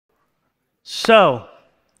So,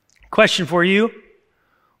 question for you.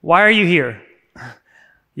 Why are you here?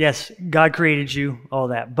 Yes, God created you, all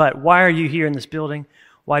that. But why are you here in this building?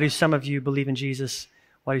 Why do some of you believe in Jesus?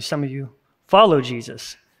 Why do some of you follow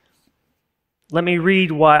Jesus? Let me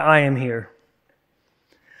read why I am here.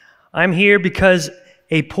 I'm here because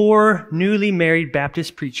a poor, newly married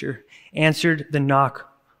Baptist preacher answered the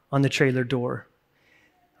knock on the trailer door.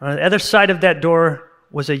 On the other side of that door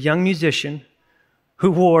was a young musician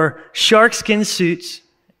who wore shark skin suits,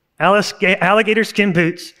 alligator skin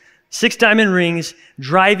boots, 6-diamond rings,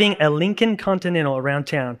 driving a Lincoln Continental around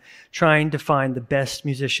town, trying to find the best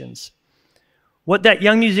musicians. What that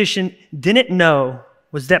young musician didn't know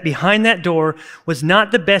was that behind that door was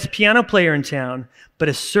not the best piano player in town, but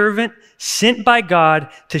a servant sent by God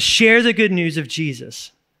to share the good news of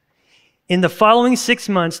Jesus. In the following 6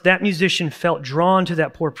 months, that musician felt drawn to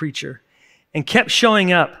that poor preacher and kept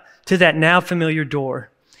showing up to that now familiar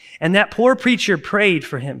door. And that poor preacher prayed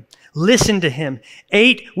for him, listened to him,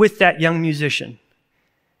 ate with that young musician.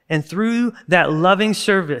 And through that loving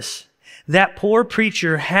service, that poor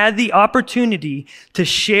preacher had the opportunity to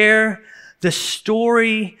share the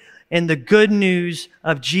story and the good news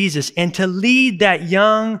of Jesus and to lead that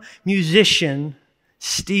young musician,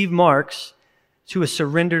 Steve Marks, to a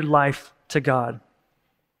surrendered life to God.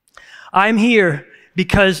 I'm here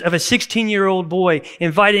because of a 16-year-old boy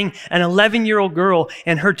inviting an 11-year-old girl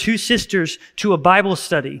and her 2 sisters to a Bible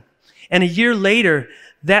study. And a year later,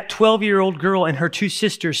 that 12-year-old girl and her 2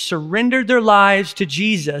 sisters surrendered their lives to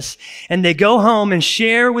Jesus, and they go home and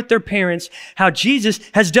share with their parents how Jesus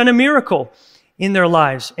has done a miracle in their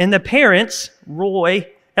lives. And the parents, Roy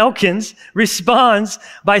Elkins, responds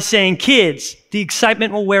by saying, "Kids, the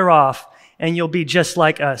excitement will wear off, and you'll be just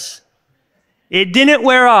like us." It didn't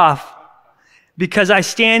wear off because I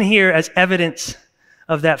stand here as evidence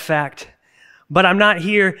of that fact. But I'm not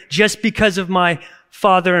here just because of my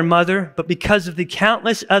father and mother, but because of the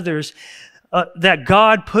countless others that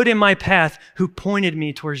God put in my path who pointed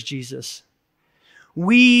me towards Jesus.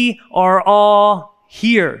 We are all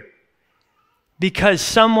here because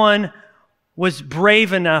someone was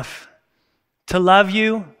brave enough to love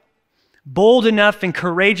you, bold enough and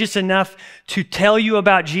courageous enough to tell you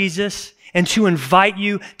about Jesus and to invite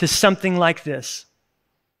you to something like this.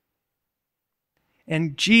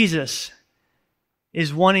 And Jesus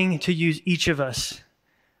is wanting to use each of us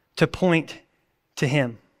to point to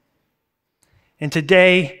him. And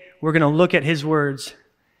today, we're going to look at his words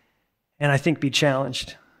and I think be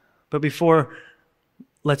challenged. But before,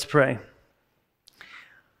 let's pray.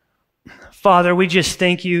 Father, we just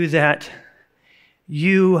thank you that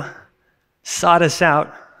you sought us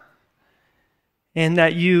out and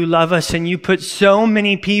that you love us and you put so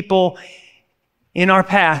many people in our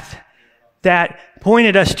path that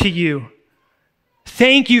pointed us to you.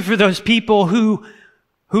 Thank you for those people who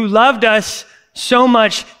loved us so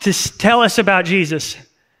much to tell us about Jesus.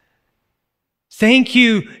 Thank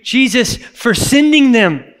you, Jesus, for sending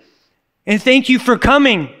them. And thank you for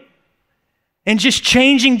coming and just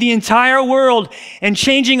changing the entire world and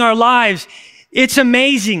changing our lives. It's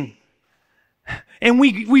amazing. And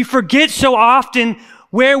we forget so often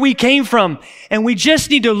where we came from. And we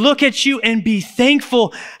just need to look at you and be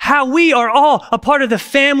thankful how we are all a part of the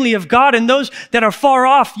family of God. And those that are far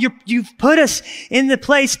off, you've put us in the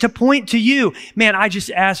place to point to you. Man, I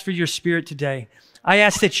just ask for your Spirit today. I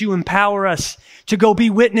ask that you empower us to go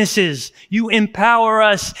be witnesses. You empower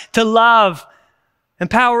us to love.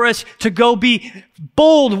 Empower us to go be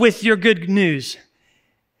bold with your good news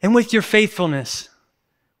and with your faithfulness.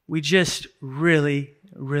 We just really,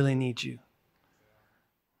 really need you.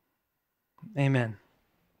 Amen.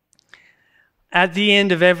 At the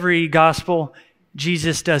end of every gospel,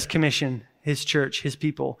 Jesus does commission his church, his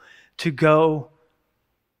people, to go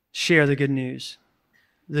share the good news.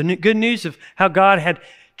 The good news of how God had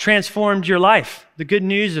transformed your life. The good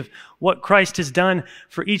news of what Christ has done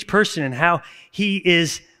for each person and how he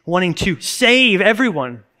is wanting to save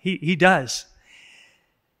everyone. He does.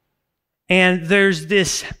 And there's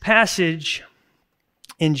this passage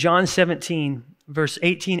in John 17, verse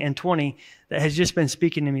 18 and 20, that has just been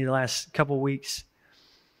speaking to me the last couple of weeks.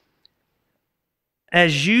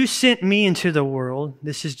 As you sent me into the world,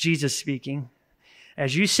 this is Jesus speaking,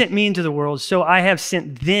 as you sent me into the world, so I have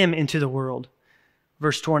sent them into the world.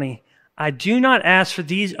 Verse 20, I do not ask for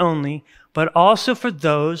these only, but also for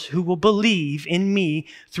those who will believe in me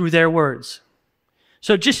through their words.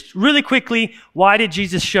 So just really quickly, why did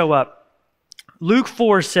Jesus show up? Luke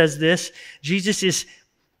 4 says this. Jesus is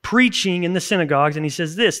preaching in the synagogues, and he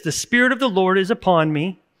says this, the Spirit of the Lord is upon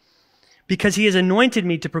me because he has anointed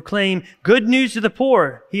me to proclaim good news to the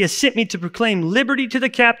poor. He has sent me to proclaim liberty to the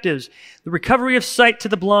captives, the recovery of sight to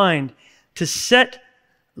the blind, to set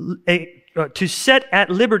at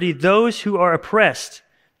liberty those who are oppressed,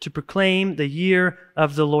 to proclaim the year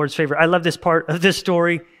of the Lord's favor. I love this part of this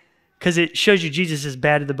story because it shows you Jesus is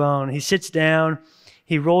bad to the bone. He sits down,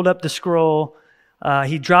 he rolled up the scroll,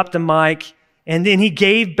 he dropped the mic, and then he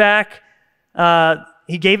gave back down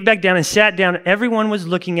and sat down. Everyone was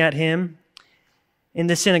looking at him in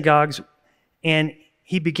the synagogues, and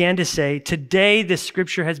he began to say, "Today this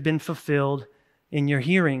scripture has been fulfilled in your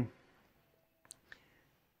hearing."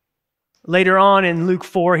 Later on in Luke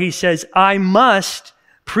 4, he says, "I must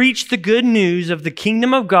preach the good news of the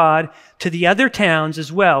kingdom of God to the other towns as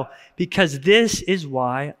well, because this is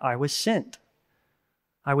why I was sent."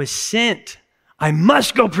 I was sent. I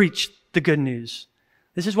must go preach the good news.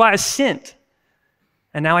 This is why I was sent.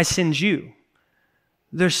 And now I send you.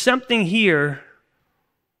 There's something here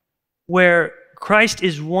where Christ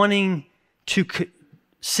is wanting to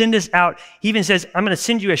send us out. He even says, "I'm going to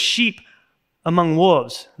send you as sheep among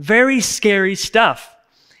wolves." Very scary stuff.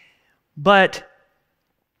 But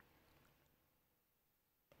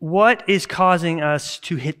what is causing us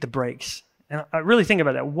to hit the brakes? And I really think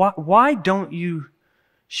about that. Why don't you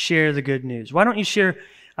share the good news? Why don't you share?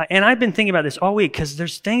 And I've been thinking about this all week because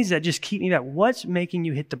there's things that just keep me back. What's making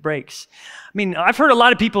you hit the brakes? I mean, I've heard a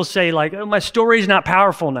lot of people say like, "Oh, my story's not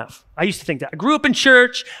powerful enough." I used to think that. I grew up in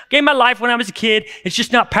church, gave my life when I was a kid. It's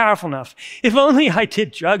just not powerful enough. If only I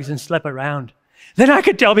did drugs and slept around, then I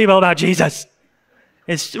could tell people about Jesus.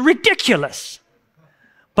 It's ridiculous.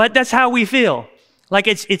 But that's how we feel. Like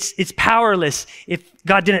it's powerless if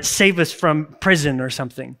God didn't save us from prison or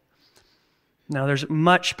something. No, there's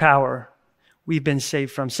much power we've been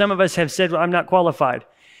saved from. Some of us have said, "Well, I'm not qualified."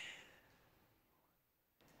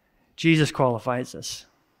 Jesus qualifies us.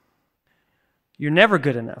 You're never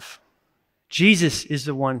good enough. Jesus is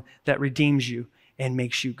the one that redeems you and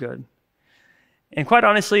makes you good. And quite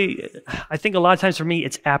honestly, I think a lot of times for me,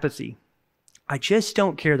 it's apathy. I just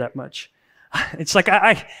don't care that much. It's like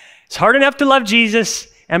it's hard enough to love Jesus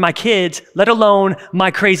and my kids, let alone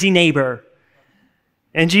my crazy neighbor.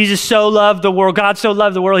 And Jesus so loved the world. God so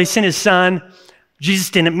loved the world, he sent his son. Jesus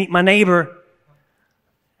didn't meet my neighbor.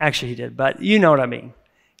 Actually, he did, but you know what I mean.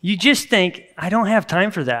 You just think, I don't have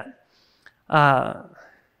time for that.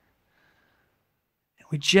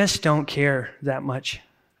 We just don't care that much.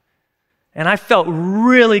 And I felt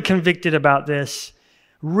really convicted about this,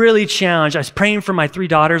 really challenged. I was praying for my 3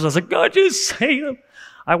 daughters. I was like, "God, just save them."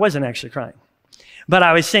 I wasn't actually crying. But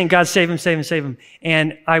I was saying, "God, save him, save him, save him."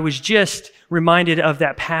 And I was just reminded of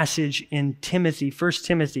that passage in Timothy, 1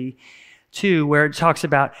 Timothy 2, where it talks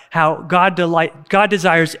about how God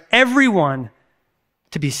desires everyone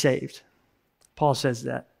to be saved. Paul says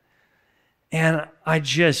that. And I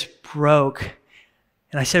just broke.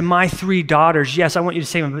 And I said, "My 3 daughters, yes, I want you to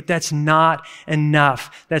save them, but that's not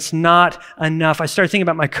enough. That's not enough." I started thinking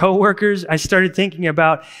about my coworkers. I started thinking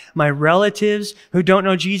about my relatives who don't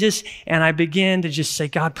know Jesus. And I began to just say,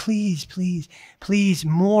 "God, please, please, please,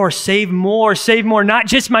 more, save more, save more." Not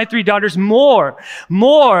just my 3 daughters, more,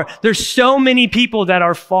 more. There's so many people that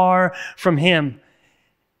are far from him.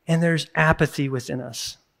 And there's apathy within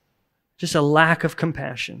us. Just a lack of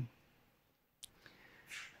compassion.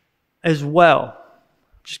 As well,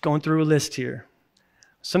 just going through a list here.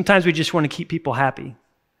 Sometimes we just want to keep people happy.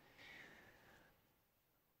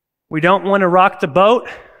 We don't want to rock the boat.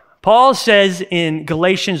 Paul says in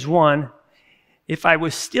Galatians 1, "If I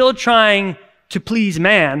was still trying to please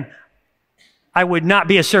man, I would not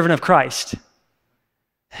be a servant of Christ."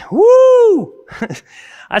 Woo!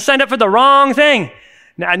 I signed up for the wrong thing.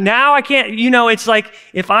 Now I can't, it's like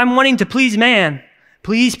if I'm wanting to please man,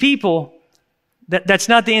 please people, that's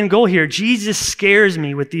not the end goal here. Jesus scares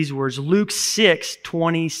me with these words. Luke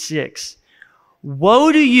 6:26.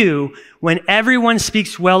 "Woe to you when everyone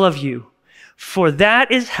speaks well of you, for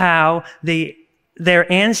that is how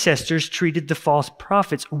their ancestors treated the false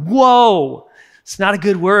prophets." Woe! It's not a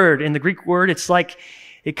good word. In the Greek word, it's like,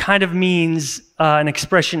 it kind of means an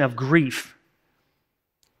expression of grief.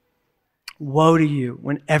 Woe to you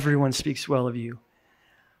when everyone speaks well of you.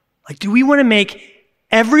 Like, do we want to make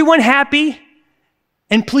everyone happy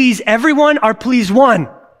and please everyone, or please one?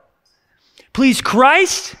 Please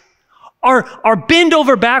Christ, or bend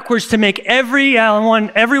over backwards to make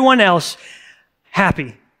everyone else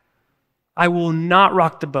happy? I will not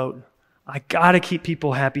rock the boat. I got to keep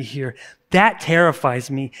people happy here. That terrifies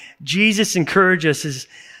me. Jesus encouraged us.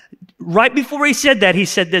 Right before he said that, he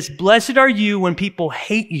said this: "Blessed are you when people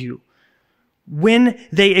hate you, when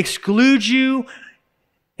they exclude you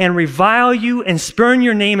and revile you and spurn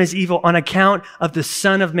your name as evil on account of the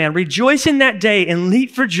Son of Man. Rejoice in that day and leap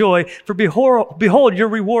for joy, for behold, your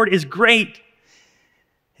reward is great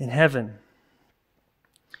in heaven.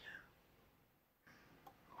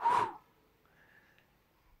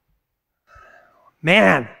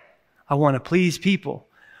 Man, I want to please people,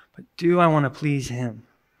 but do I want to please him?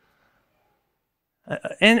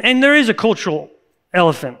 And there is a cultural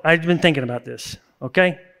elephant. I've been thinking about this,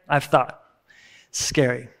 okay? I've thought. It's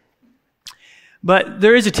scary. But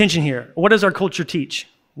there is a tension here. What does our culture teach?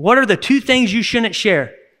 What are the two things you shouldn't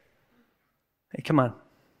share? Hey, come on.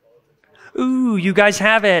 Ooh, you guys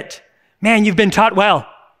have it. Man, you've been taught well.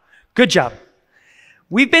 Good job.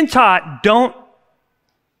 We've been taught, don't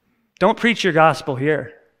preach your gospel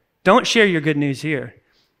here. Don't share your good news here.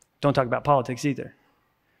 Don't talk about politics either.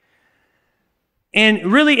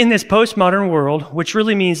 And really in this postmodern world, which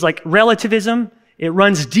really means like relativism, it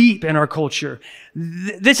runs deep in our culture.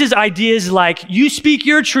 This is ideas like, you speak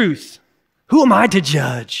your truth. Who am I to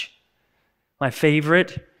judge? My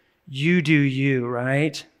favorite, you do you,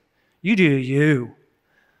 right? You do you.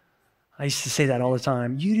 I used to say that all the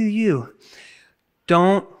time. You do you.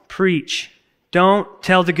 Don't preach. Don't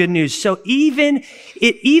tell the good news. So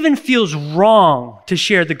it even feels wrong to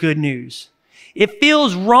share the good news. It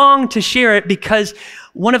feels wrong to share it because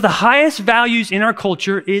one of the highest values in our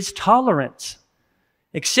culture is tolerance.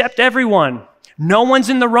 Accept everyone. No one's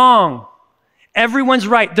in the wrong. Everyone's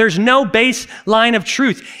right. There's no baseline of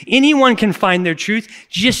truth. Anyone can find their truth.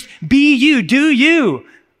 Just be you, do you.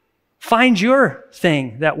 Find your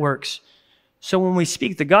thing that works. So when we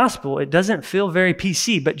speak the gospel, it doesn't feel very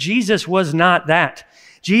PC, but Jesus was not that.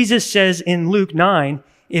 Jesus says in Luke 9,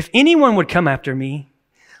 if anyone would come after me,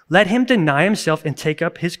 let him deny himself and take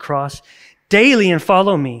up his cross daily and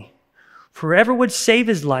follow me. For whoever would save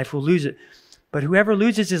his life will lose it, but whoever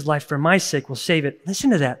loses his life for my sake will save it. Listen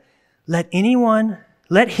to that. Let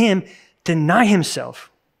him deny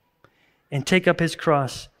himself and take up his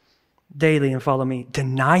cross daily and follow me.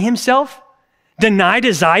 Deny himself? Deny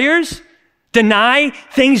desires? Deny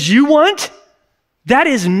things you want? That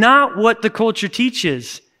is not what the culture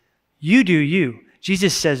teaches. You do you.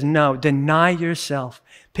 Jesus says, no, deny yourself.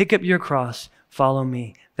 Pick up your cross. Follow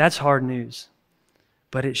me. That's hard news.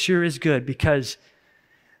 But it sure is good because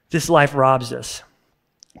this life robs us.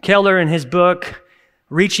 Keller, in his book,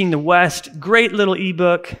 Reaching the West, great little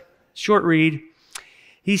ebook, short read,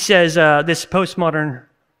 he says this postmodern,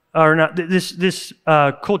 or not, this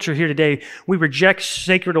culture here today, we reject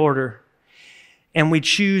sacred order and we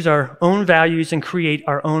choose our own values and create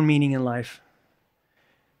our own meaning in life.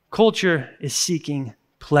 Culture is seeking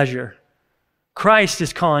pleasure. Christ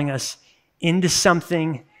is calling us into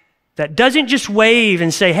something that doesn't just wave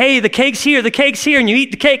and say, hey, the cake's here, and you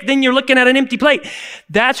eat the cake, then you're looking at an empty plate.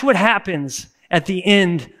 That's what happens at the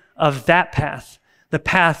end of that path, the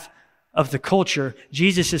path of the culture.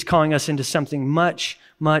 Jesus is calling us into something much,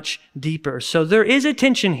 much deeper. So there is a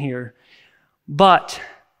tension here, but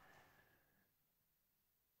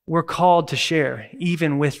we're called to share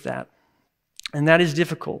even with that. And that is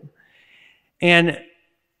difficult. And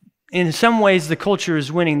in some ways, the culture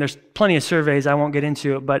is winning. There's plenty of surveys, I won't get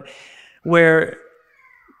into it, but where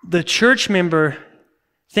the church member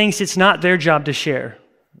thinks it's not their job to share.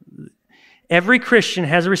 Every Christian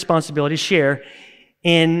has a responsibility to share.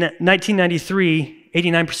 In 1993,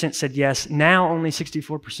 89% said yes. Now only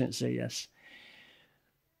 64% say yes.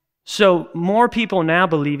 So more people now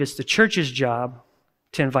believe it's the church's job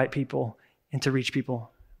to invite people and to reach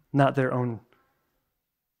people, not their own.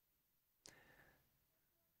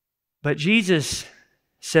 But Jesus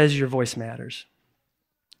says your voice matters.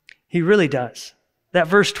 He really does. That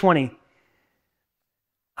verse 20,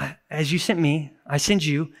 as you sent me, I send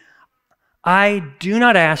you. I do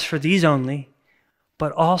not ask for these only,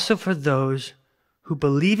 but also for those who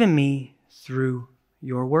believe in me through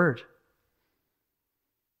your word.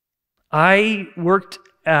 I worked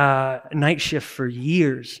night shift for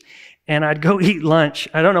years, and I'd go eat lunch.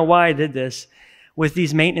 I don't know why I did this with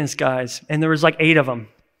these maintenance guys, and there was like 8 of them.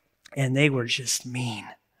 And they were just mean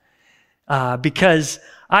because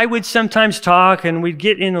I would sometimes talk and we'd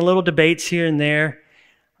get in a little debates here and there.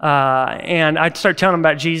 And I'd start telling them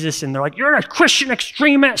about Jesus and they're like, you're a Christian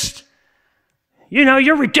extremist. You know,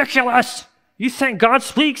 you're ridiculous. You think God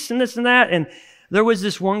speaks and this and that. And there was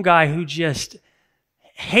this one guy who just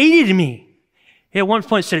hated me. He at one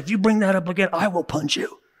point said, if you bring that up again, I will punch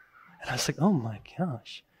you. And I was like, oh my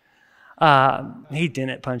gosh. He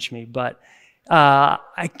didn't punch me, but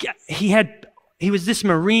he was this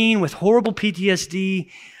Marine with horrible PTSD,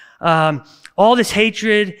 all this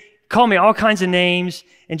hatred, called me all kinds of names,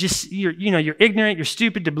 and just you're ignorant, you're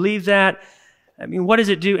stupid to believe that. I mean, what does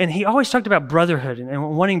it do? And he always talked about brotherhood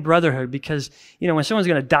and wanting brotherhood because, when someone's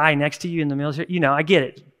going to die next to you in the military, I get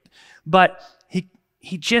it. But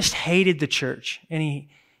he just hated the church, and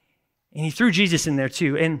he threw Jesus in there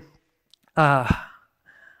too. And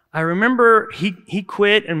I remember he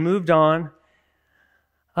quit and moved on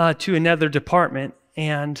to another department,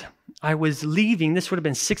 and I was leaving. This would have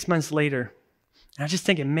been 6 months later. And I was just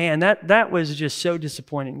thinking, man, that was just so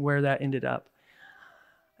disappointing where that ended up.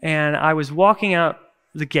 And I was walking out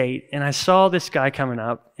the gate, and I saw this guy coming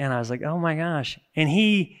up, and I was like, oh my gosh. And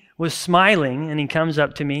he was smiling, and he comes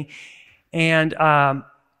up to me, and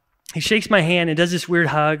he shakes my hand and does this weird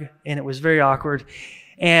hug, and it was very awkward.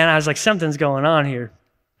 And I was like, something's going on here.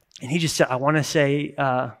 And he just said, I want to say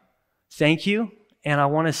thank you, and I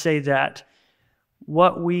want to say that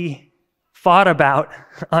what we fought about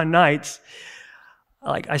on nights,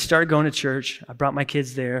 like I started going to church, I brought my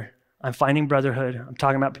kids there, I'm finding brotherhood, I'm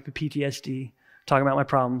talking about PTSD, talking about my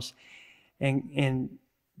problems, and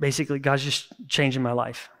basically God's just changing my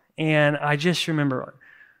life. And I just remember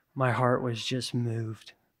my heart was just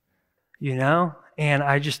moved, and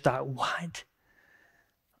I just thought, what?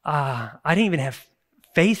 I didn't even have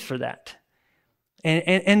faith for that.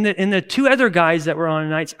 And the two other guys that were on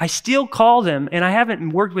nights, I still call them, and I haven't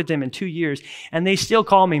worked with them in 2 years, and they still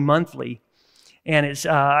call me monthly. And it's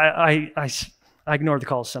I ignore the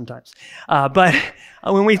calls sometimes, but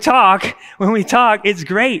when we talk, it's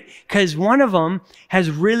great because one of them has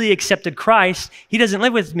really accepted Christ. He doesn't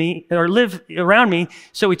live with me or live around me,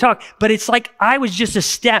 so we talk. But it's like I was just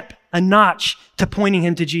a notch to pointing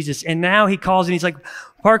him to Jesus, and now he calls and he's like,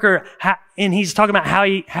 Parker, and he's talking about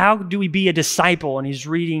how do we be a disciple, and he's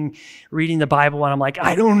reading the Bible, and I'm like,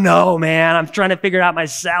 I don't know, man. I'm trying to figure it out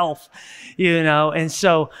myself, and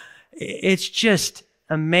so it's just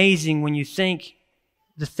amazing when you think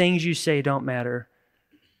the things you say don't matter.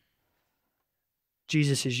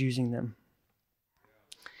 Jesus is using them.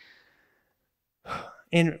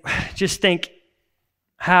 And just think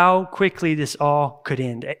how quickly this all could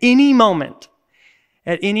end. At any moment,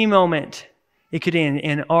 it could end.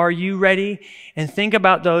 And are you ready? And think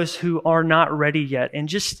about those who are not ready yet. And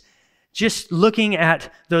just looking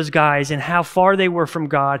at those guys and how far they were from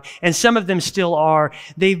God, and some of them still are,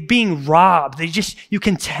 they're being robbed. You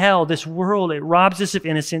can tell this world, it robs us of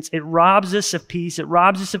innocence, it robs us of peace, it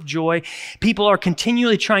robs us of joy. People are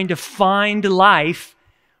continually trying to find life,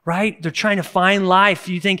 right? They're trying to find life.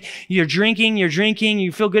 You think you're drinking,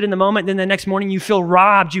 you feel good in the moment, then the next morning you feel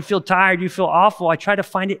robbed, you feel tired, you feel awful. I try to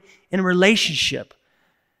find it in a relationship.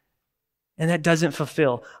 And that doesn't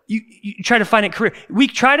fulfill. You try to find a career. We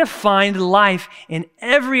try to find life in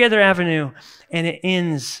every other avenue, and it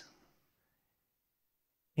ends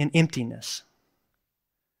in emptiness.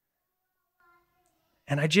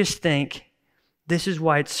 And I just think this is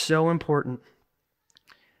why it's so important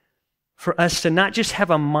for us to not just have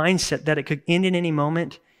a mindset that it could end in any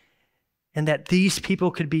moment and that these people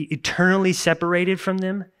could be eternally separated from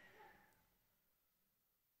them,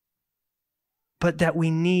 but that we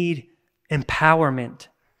need empowerment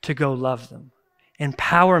to go love them,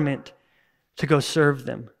 empowerment to go serve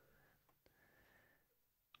them.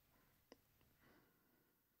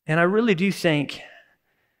 And I really do think,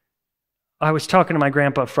 I was talking to my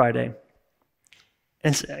grandpa Friday,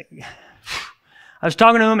 and I was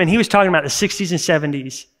talking to him, and he was talking about the 60s and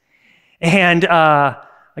 70s, and I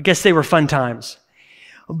guess they were fun times.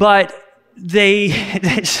 But the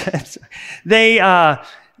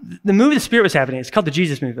move of the Spirit was happening. It's called the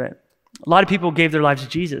Jesus Movement. A lot of people gave their lives to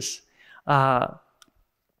Jesus. And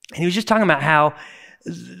he was just talking about how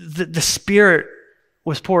the Spirit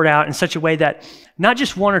was poured out in such a way that not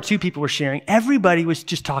just one or two people were sharing, everybody was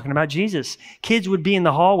just talking about Jesus. Kids would be in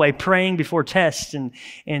the hallway praying before tests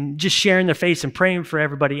and just sharing their faith and praying for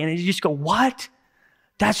everybody. And you just go, what?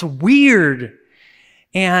 That's weird.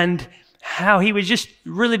 And how he was just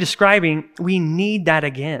really describing, we need that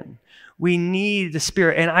again. We need the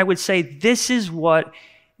Spirit. And I would say this is what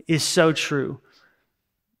is so true.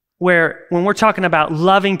 Where when we're talking about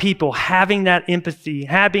loving people, having that empathy,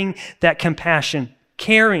 having that compassion,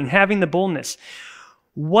 caring, having the boldness,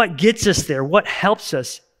 what gets us there? What helps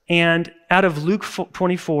us? And out of Luke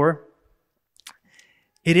 24,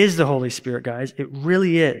 it is the Holy Spirit, guys. It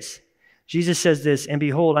really is. Jesus says this, and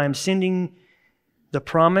behold, I am sending the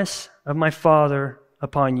promise of my Father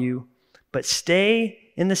upon you, but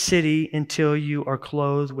stay in the city until you are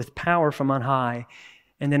clothed with power from on high.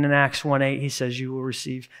 And then in Acts 1:8, he says, you will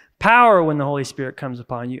receive power when the Holy Spirit comes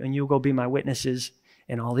upon you, and you'll go be my witnesses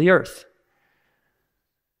in all the earth.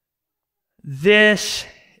 This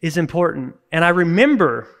is important. And I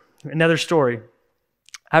remember another story.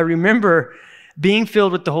 I remember being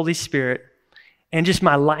filled with the Holy Spirit, and just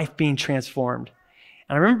my life being transformed.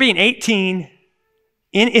 And I remember being 18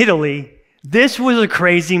 in Italy. This was a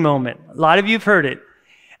crazy moment. A lot of you have heard it,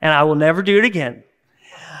 and I will never do it again.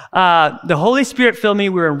 The Holy Spirit filled me.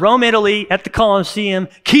 We were in Rome, Italy at the Colosseum.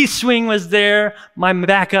 Keith Swing was there, my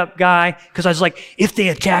backup guy, because I was like, if they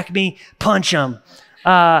attack me, punch them.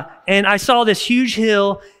 And I saw this huge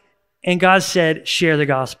hill, and God said, share the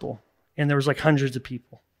gospel. And there was like hundreds of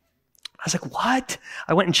people. I was like, what?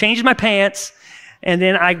 I went and changed my pants, and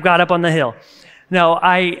then I got up on the hill. No,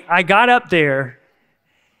 I got up there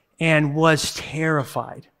and was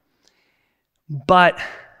terrified.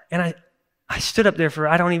 And I stood up there for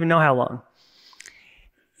I don't even know how long.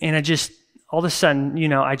 And all of a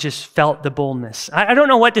sudden, I just felt the boldness. I don't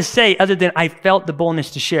know what to say other than I felt the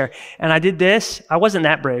boldness to share. And I did this. I wasn't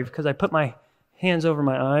that brave because I put my hands over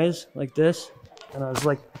my eyes like this. And I was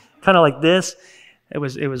like, kind of like this. It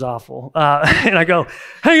was awful. And I go,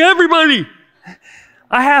 hey, everybody,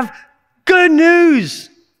 I have good news.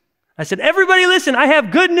 I said, everybody listen, I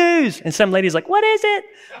have good news. And some lady's like, what is it?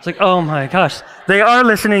 I was like, oh my gosh, they are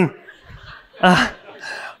listening.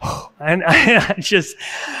 And I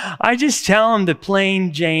just tell them the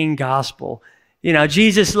plain Jane gospel.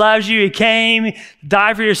 Jesus loves you. He came,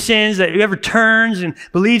 died for your sins, that whoever turns and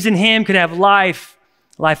believes in him could have life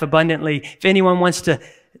abundantly. If anyone wants to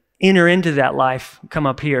enter into that life, come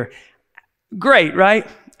up here. Great, right?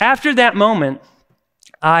 After that moment,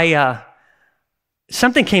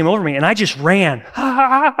 something came over me and I just ran.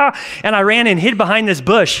 And I ran and hid behind this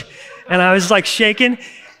bush. And I was like shaking.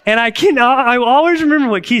 And I always remember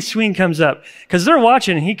what Keith Swing comes up, because they're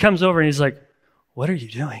watching and he comes over and he's like, what are you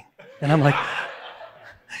doing? And I'm like,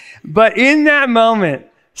 but in that moment,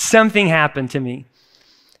 something happened to me.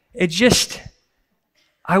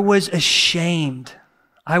 I was ashamed.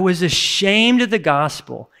 I was ashamed of the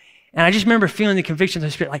gospel. And I just remember feeling the conviction of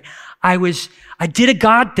the Spirit. Like I did a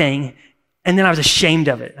God thing, and then I was ashamed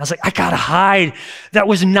of it. I was like, I gotta hide. That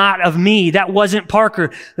was not of me. That wasn't Parker.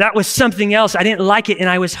 That was something else. I didn't like it. And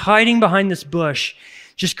I was hiding behind this bush,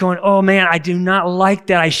 just going, oh man, I do not like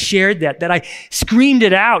that. I shared that I screamed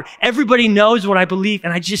it out. Everybody knows what I believe.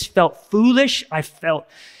 And I just felt foolish. I felt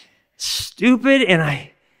stupid, and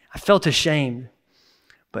I felt ashamed.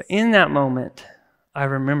 But in that moment, I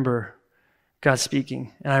remember God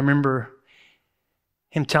speaking. And I remember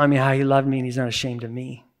him telling me how he loved me and he's not ashamed of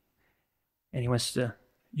me. And he wants to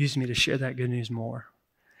use me to share that good news more.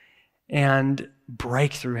 And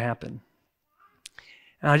breakthrough happened.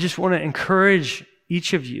 And I just want to encourage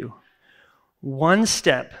each of you, one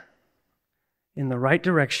step in the right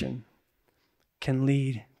direction can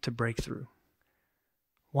lead to breakthrough.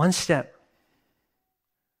 One step.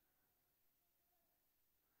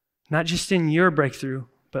 Not just in your breakthrough,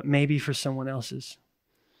 but maybe for someone else's.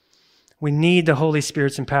 We need the Holy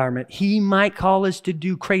Spirit's empowerment. He might call us to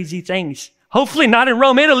do crazy things. Hopefully not in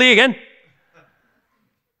Rome, Italy again.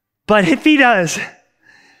 But if he does,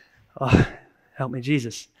 oh, help me,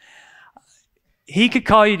 Jesus. He could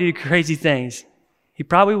call you to do crazy things. He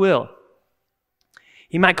probably will.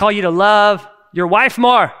 He might call you to love your wife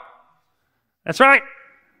more. That's right.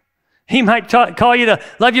 He might call you to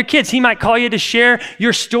love your kids. He might call you to share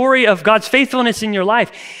your story of God's faithfulness in your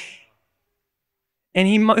life. And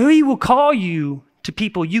he will call you to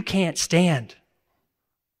people you can't stand.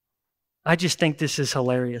 I just think this is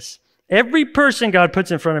hilarious. Every person God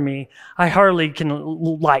puts in front of me, I hardly can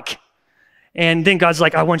like. And then God's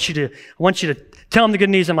like, I want you to tell him the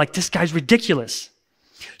good news. I'm like, this guy's ridiculous.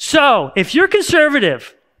 So if you're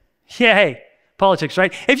conservative, hey, politics,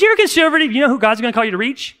 right? If you're conservative, you know who God's going to call you to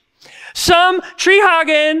reach? Some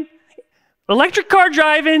tree-hogging, electric car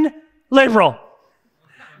driving liberal.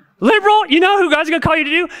 Liberal, you know who God's going to call you to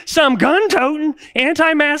do? Some gun-toting,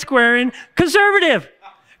 anti-mask wearing conservative.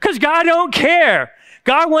 Because God don't care.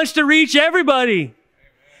 God wants to reach everybody.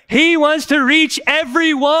 He wants to reach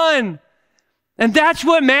everyone. And that's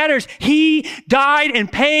what matters. He died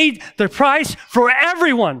and paid the price for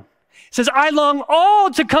everyone. It says, I long all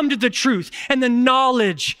to come to the truth and the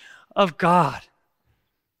knowledge of God.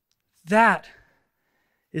 That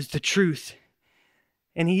is the truth.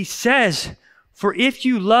 And he says, for if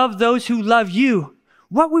you love those who love you,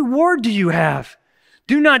 what reward do you have?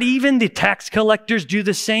 Do not even the tax collectors do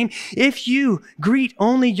the same? If you greet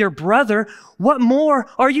only your brother, what more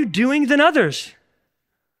are you doing than others?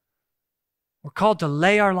 We're called to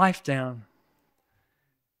lay our life down.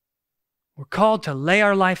 We're called to lay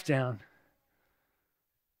our life down.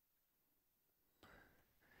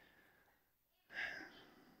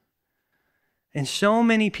 And so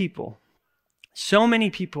many people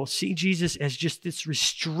see Jesus as just this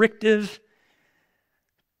restrictive,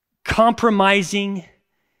 compromising,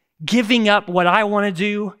 giving up what I want to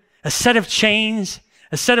do, a set of chains,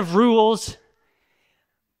 a set of rules,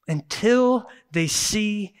 until they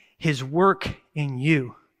see his work in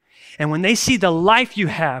you. And when they see the life you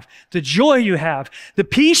have, the joy you have, the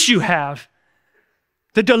peace you have,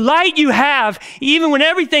 the delight you have, even when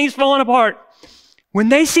everything's falling apart, when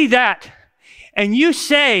they see that, and you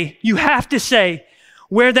have to say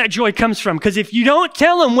where that joy comes from. Because if you don't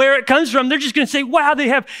tell them where it comes from, they're just going to say, wow, they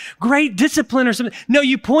have great discipline or something. No,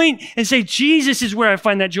 you point and say, Jesus is where I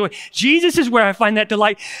find that joy. Jesus is where I find that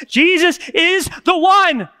delight. Jesus is the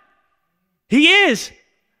one. He is.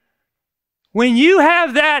 When you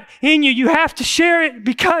have that in you, you have to share it,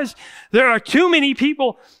 because there are too many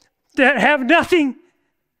people that have nothing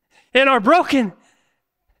and are broken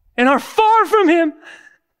and are far from him.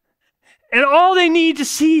 And all they need to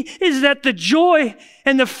see is that the joy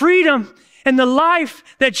and the freedom and the life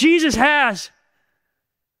that Jesus has,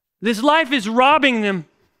 this life is robbing them.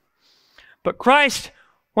 But Christ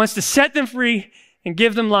wants to set them free and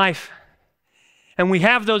give them life. And we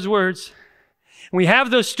have those words. And we have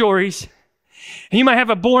those stories. And you might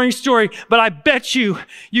have a boring story, but I bet you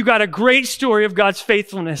got a great story of God's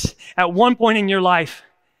faithfulness at one point in your life.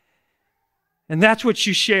 And that's what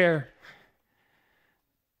you share.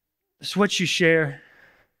 It's what you share.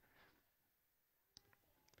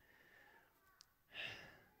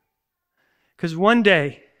 Because one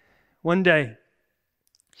day,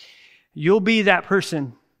 you'll be that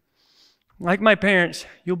person. Like my parents,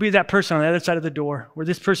 you'll be that person on the other side of the door where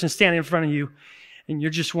this person's standing in front of you and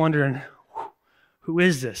you're just wondering, who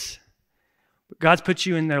is this? But God's put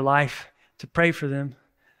you in their life to pray for them,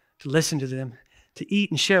 to listen to them, to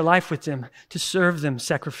eat and share life with them, to serve them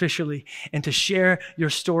sacrificially, and to share your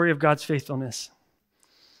story of God's faithfulness.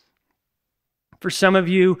 For some of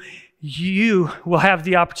you, you will have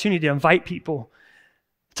the opportunity to invite people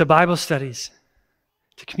to Bible studies,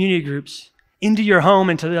 to community groups, into your home,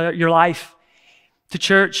 into your life, to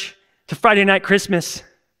church, to Friday night Christmas.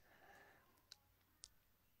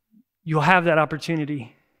 You'll have that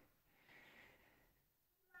opportunity.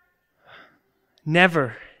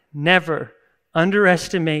 Never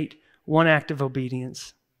underestimate one act of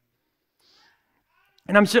obedience.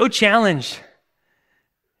 And I'm so challenged.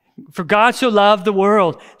 For God so loved the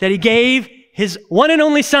world that he gave his one and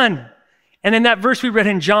only son. And in that verse we read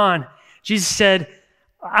in John, Jesus said,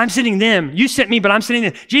 I'm sending them. You sent me, but I'm sending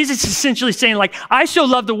them. Jesus is essentially saying, like, I so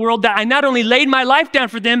love the world that I not only laid my life down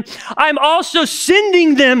for them, I'm also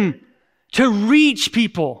sending them to reach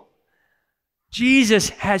people. Jesus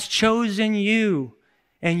has chosen you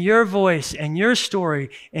and your voice and your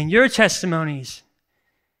story and your testimonies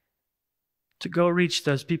to go reach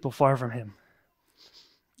those people far from him.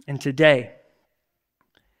 And today,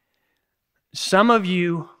 some of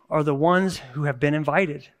you are the ones who have been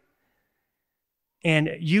invited.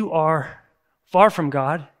 And you are far from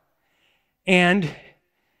God. And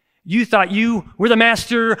you thought you were the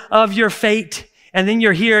master of your fate. And then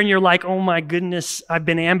you're here and you're like, oh my goodness, I've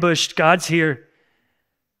been ambushed. God's here.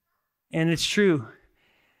 And it's true.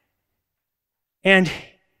 And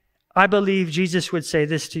I believe Jesus would say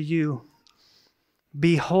this to you.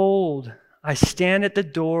 Behold, I stand at the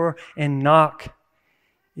door and knock.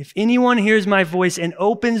 If anyone hears my voice and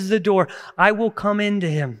opens the door, I will come into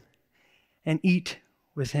him and eat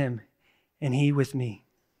with him and he with me.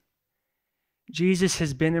 Jesus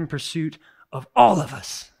has been in pursuit of all of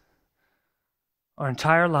us our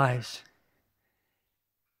entire lives.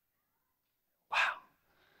 Wow.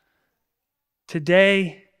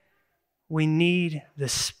 Today, we need the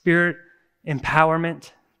Spirit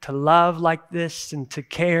empowerment to love like this and to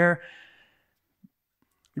care.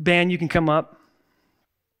 Band, you can come up.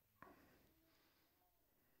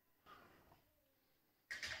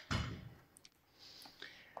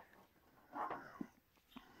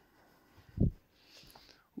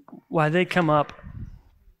 While they come up,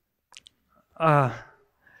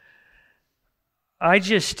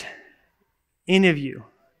 any of you,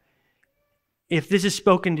 if this is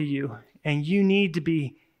spoken to you and you need to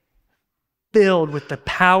be filled with the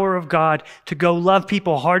power of God to go love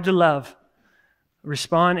people hard to love,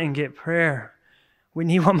 respond and get prayer. We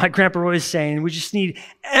need what my grandpa Roy is saying. We just need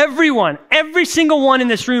everyone, every single one in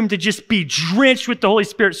this room to just be drenched with the Holy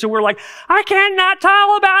Spirit. So we're like, I cannot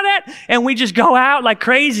tell about it. And we just go out like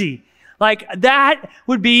crazy. Like, that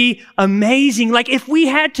would be amazing. Like, if we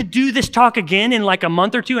had to do this talk again in like a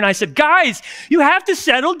month or two, and I said, guys, you have to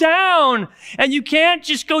settle down, and you can't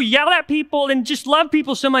just go yell at people and just love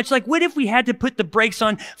people so much. Like, what if we had to put the brakes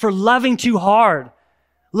on for loving too hard,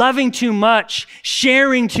 loving too much,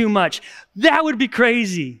 sharing too much? That would be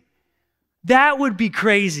crazy. That would be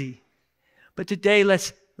crazy. But today,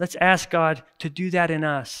 let's ask God to do that in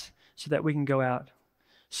us. so that we can go out.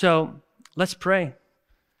 So let's pray.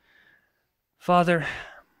 Father,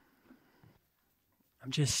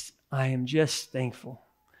 I am just thankful.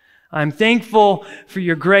 I'm thankful for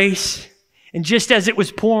your grace. And just as it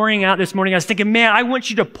was pouring out this morning, I was thinking, man, I want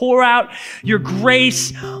you to pour out your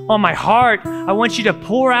grace on my heart. I want you to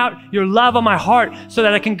pour out your love on my heart so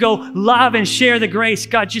that I can go love and share the grace.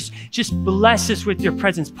 God, just bless us with your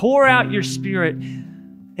presence. Pour out your Spirit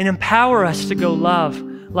and empower us to go love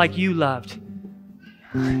like you loved.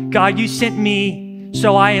 God, you sent me,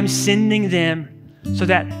 so I am sending them so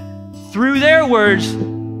that through their words,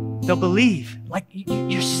 they'll believe like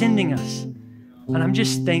you're sending us. And I'm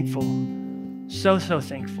just thankful. So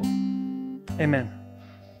thankful. Amen.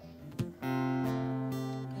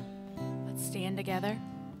 Let's stand together.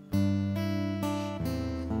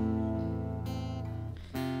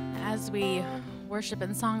 As we worship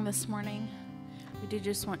and song this morning, we do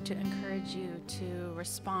just want to encourage you to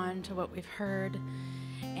respond to what we've heard.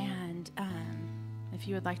 And if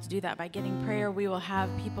you would like to do that by getting prayer, we will have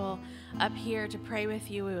people up here to pray with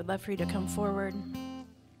you. We would love for you to come forward.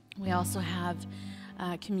 We also have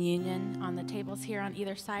communion on the tables here on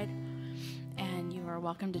either side, and you are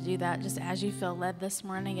welcome to do that just as you feel led this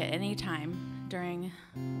morning at any time during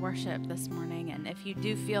worship this morning. And if you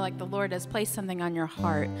do feel like the Lord has placed something on your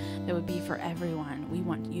heart that would be for everyone, we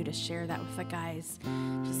want you to share that with the guys.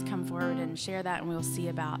 Just come forward and share that, and we'll see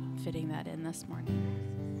about fitting that in this morning.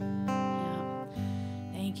 Yeah.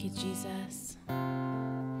 Thank you, Jesus.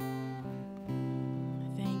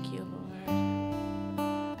 Thank you, Lord.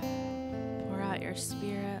 Your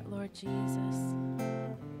Spirit, Lord Jesus.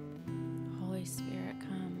 Holy Spirit,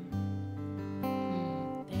 come.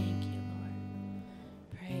 Thank you, Lord.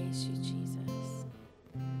 Praise you, Jesus.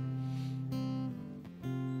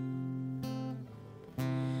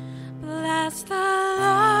 Bless the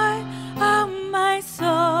Lord, oh my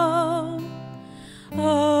soul.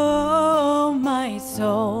 Oh, my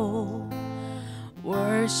soul.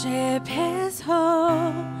 Worship his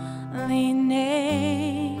holy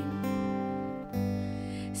name.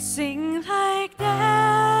 Sing like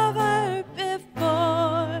never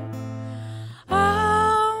before.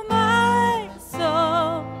 Oh, my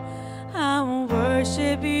soul, I will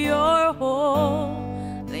worship your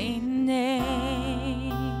holy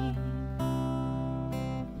name.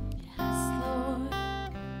 Yes, Lord.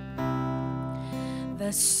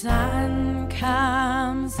 The sun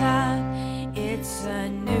comes up, it's a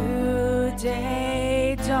new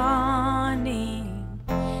day dawning.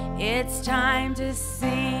 It's time to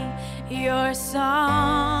sing your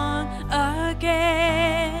song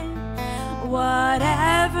again.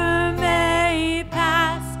 Whatever may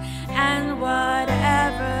pass and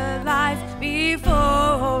whatever lies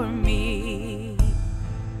before me,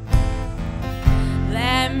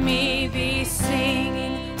 let me be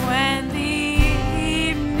singing when the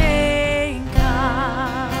evening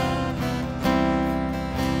comes.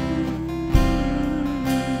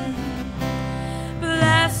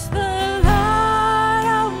 Bless the Lord,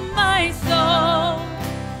 oh my soul.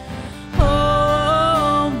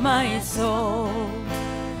 Oh, my soul.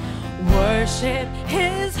 Worship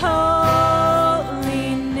his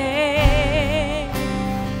holy name.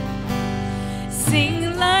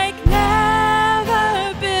 Sing like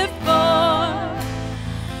never before.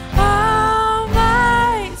 Oh,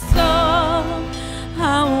 my soul,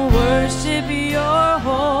 I will worship your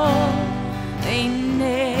holy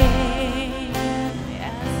name.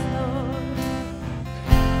 Yes, Lord.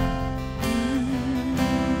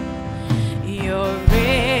 You're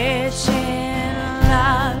rich in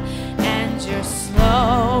love and you're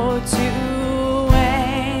slow to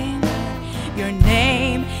anger. Your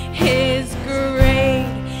name is great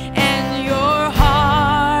and your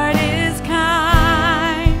heart is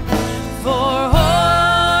kind. For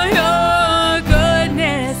all your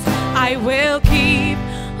goodness, I will keep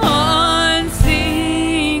on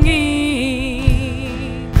singing.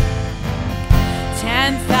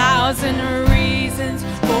 10,000 reasons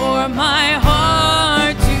for my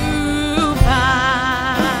heart to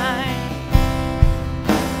find.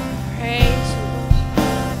 Praise you.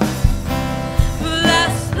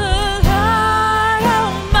 Bless the Lord,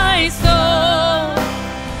 oh my soul.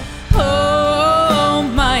 Oh,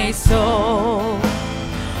 my soul.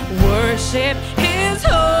 Worship his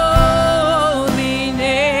holy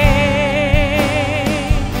name.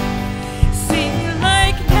 Sing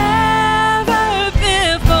like never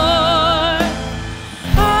before.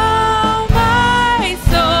 Oh, my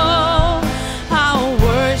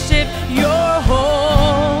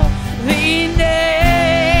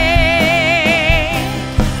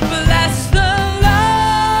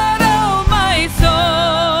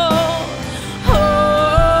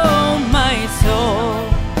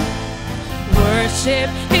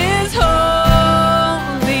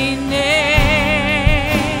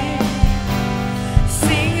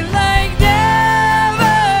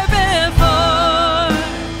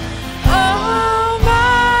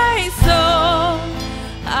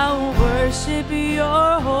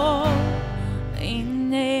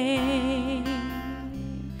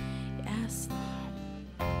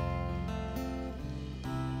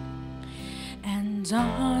And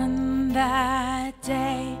on that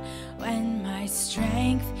day when my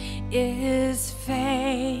strength is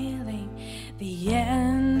failing, the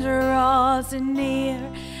end draws near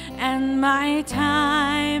and my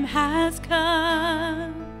time has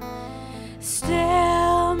come,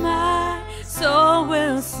 still my soul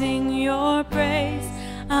will sing your praise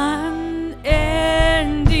unending.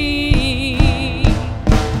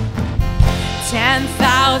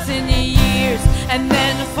 10,000 years and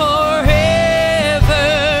then forever.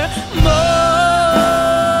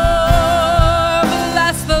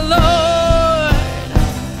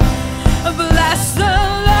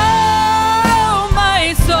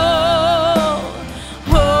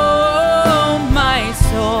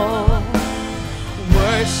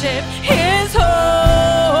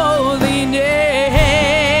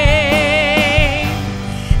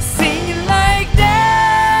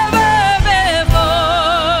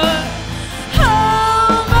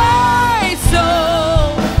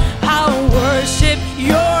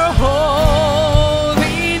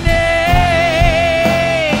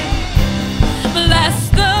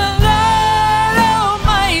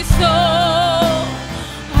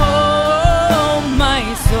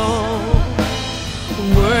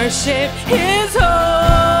 Worship His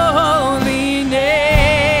holy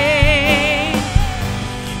name.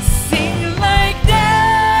 Sing like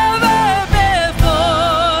never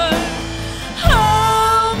before.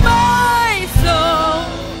 Oh, my soul,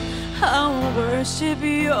 I'll worship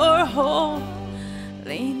your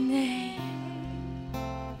holy name.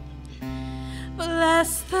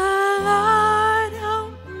 Bless the Lord,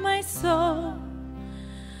 oh, my soul.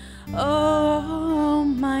 Oh,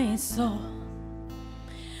 my soul.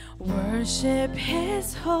 Worship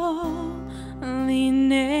His holy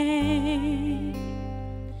name.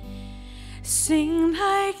 Sing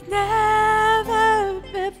like never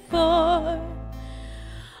before.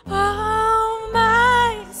 Oh,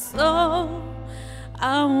 my soul,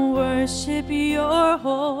 I'll worship your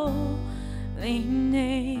holy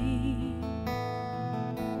name.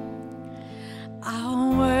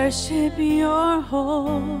 I'll worship your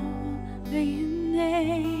holy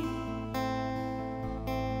name.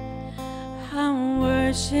 I'll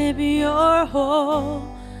worship your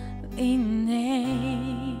holy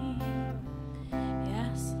name.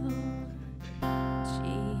 Yes, Lord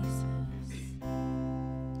Jesus.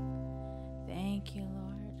 Thank you,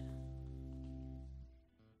 Lord.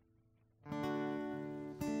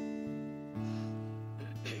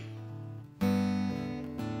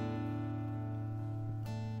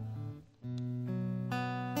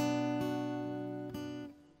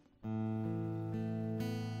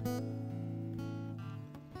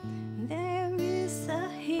 There is a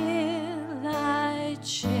hill I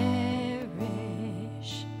cherish,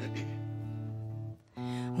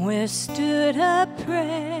 where stood a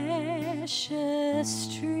precious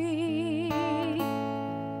tree,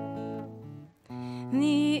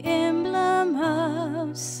 the emblem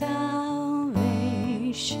of salvation,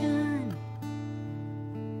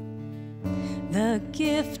 the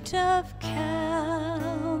gift of Calvary.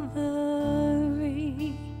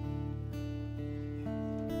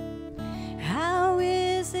 How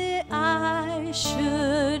is it I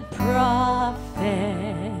should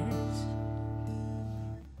profit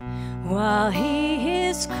while He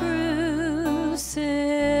is crucified?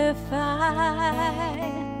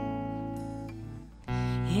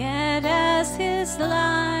 Yet as His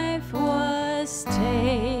life was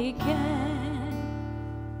taken,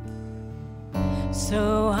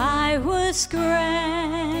 so I was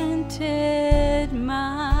granted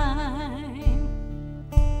mine.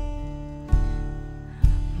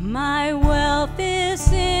 My wealth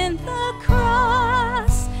is in the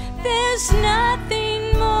cross. There's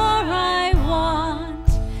nothing more I want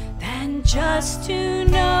than just to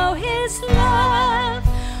know His love.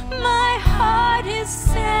 My heart is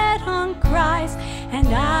set on Christ, and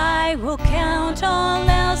I will count all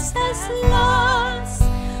else as loss.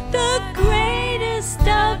 The greatest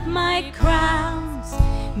of my crowns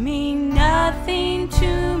mean nothing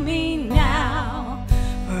to me now,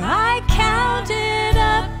 for I counted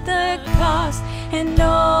up the cost, and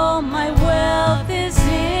all my wealth is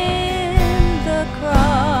in the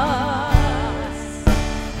cross.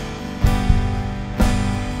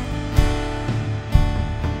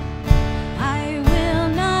 I will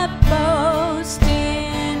not boast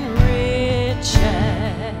in riches.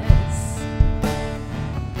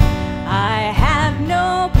 I have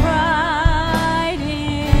no pride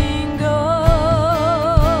in gold,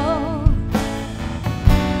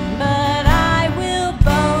 but I will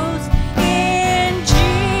boast in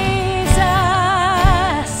Jesus.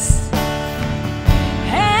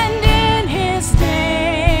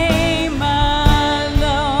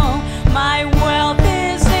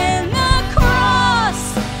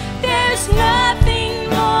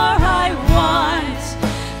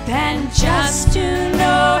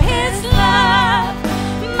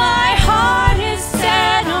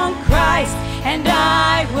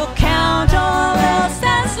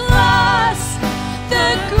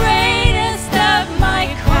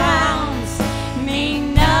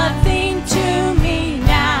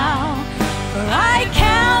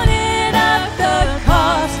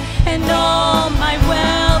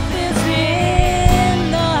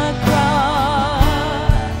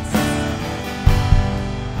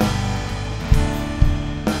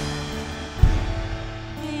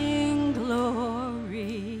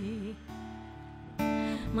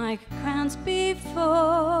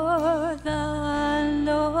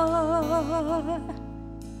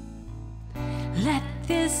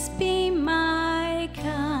 be my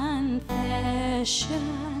confession.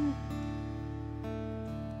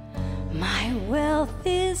 My wealth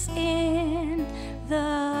is in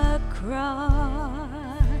the cross.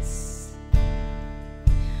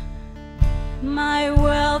 My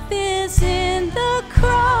wealth is in the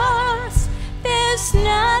cross. There's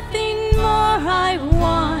nothing more I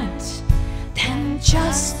want than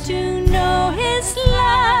just to know His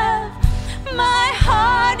love. My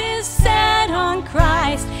heart is set on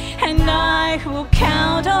Christ, and I will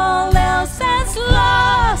count all else as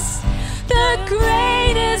lost. The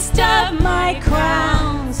greatest of my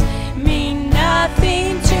crowns mean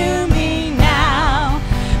nothing to me now,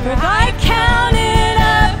 for I counted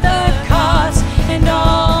up the cost, and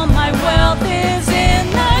all my wealth is in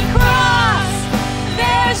the cross.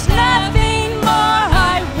 There's nothing more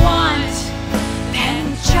I want than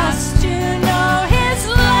just to know His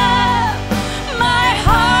love. My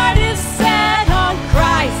heart is set on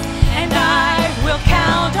Christ, and I will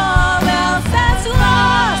count all else as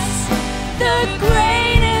lost. The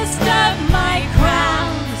greatest of my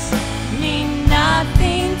crowns mean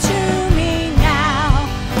nothing to me now,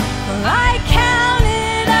 for I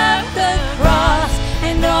counted up the cross,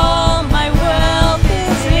 and all my wealth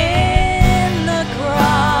is in the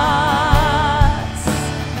cross.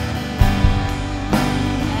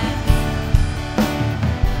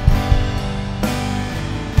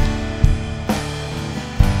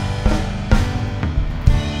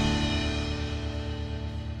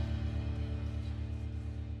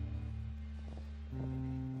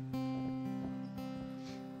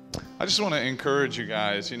 I just want to encourage you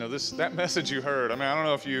guys. You know, that message you heard. I mean, I don't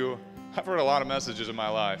know if I've heard a lot of messages in my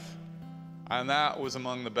life, and that was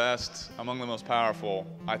among the best, among the most powerful,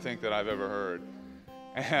 I think, that I've ever heard.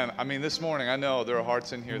 And I mean, this morning, I know there are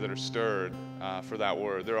hearts in here that are stirred for that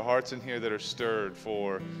word. There are hearts in here that are stirred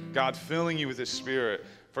for God filling you with His Spirit,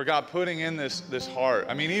 for God putting in this heart.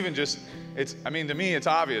 I mean, even just, to me, it's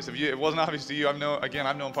obvious. If it wasn't obvious to you, I've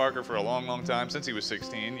known Parker for a long, long time, since he was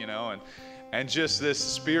 16, you know, and just this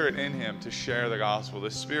spirit in him to share the gospel,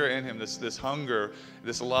 this spirit in him, this hunger,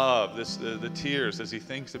 this love, the tears as he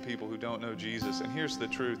thinks of people who don't know Jesus. And here's the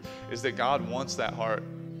truth, is that God wants that heart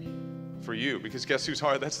for you, because guess whose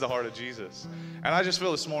heart? That's the heart of Jesus. And I just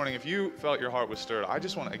feel this morning, if you felt your heart was stirred, I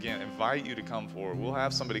just want to, again, invite you to come forward. We'll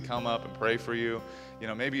have somebody come up and pray for you. You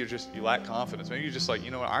know, maybe you lack confidence. Maybe you're just like,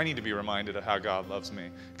 you know what, I need to be reminded of how God loves me.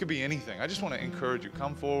 It could be anything. I just want to encourage you,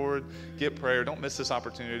 come forward, get prayer. Don't miss this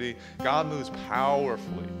opportunity. God moves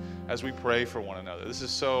powerfully as we pray for one another. This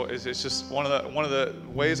is it's just one of the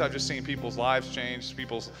ways I've just seen people's lives change,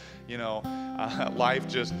 people's, life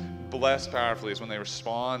just blessed powerfully is when they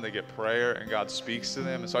respond, they get prayer, and God speaks to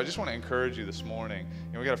them. And so I just want to encourage you this morning.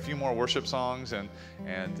 We got a few more worship songs, and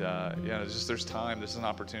there's time. This is an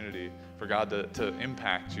opportunity for God to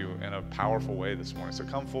impact you in a powerful way this morning. So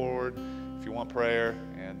come forward if you want prayer,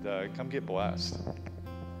 and come get blessed.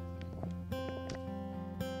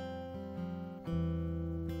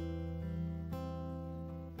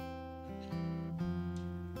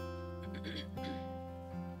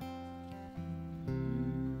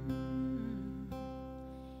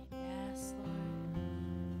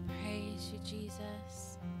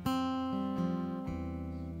 Jesus, you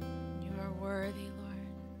are worthy, Lord.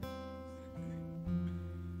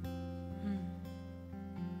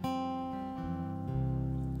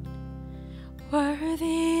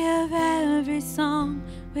 Worthy of every song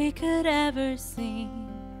we could ever sing,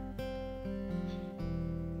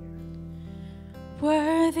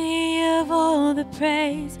 worthy of all the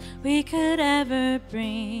praise we could ever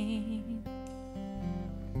bring.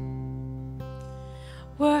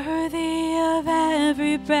 Worthy of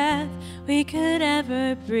every breath we could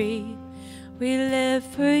ever breathe, we live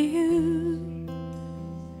for you.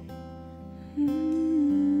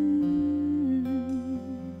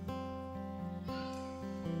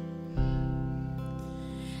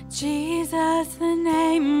 Jesus, the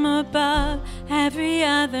name above every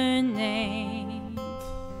other name.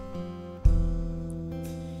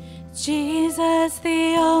 Jesus,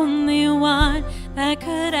 the only one that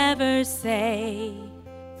could ever save.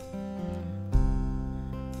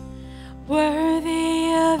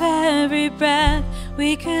 Worthy of every breath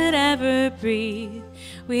we could ever breathe,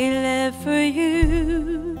 we live for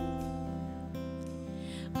you.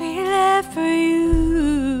 We live for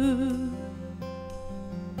you.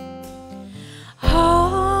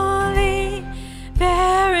 Holy,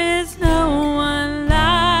 there is no one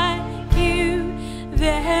like you.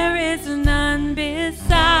 There is none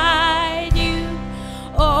beside you.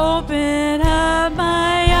 Open up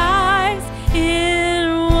my eyes in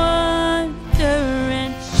wonder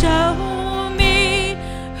and show me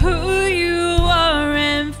who you are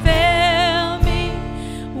and faith.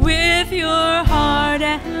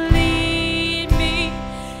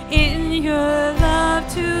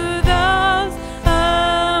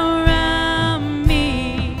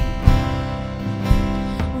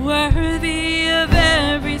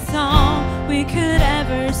 we could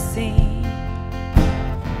ever sing.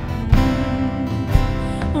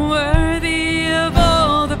 Worthy of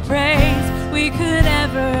all the praise we could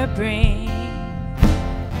ever bring.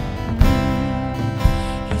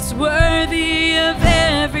 He's worthy of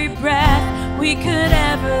every breath we could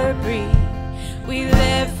ever breathe. We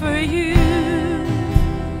live for you,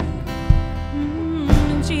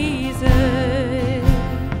 Jesus.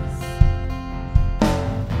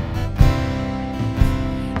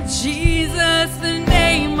 Jesus, the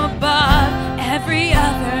name above every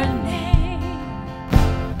other name.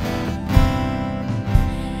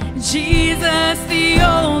 Jesus, the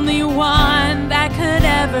only one that could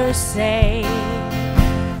ever save.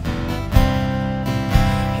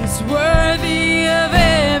 He's worthy of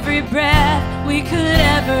every breath we could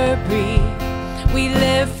ever breathe. We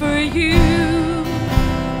live for you.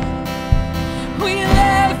 We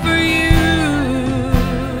live for you.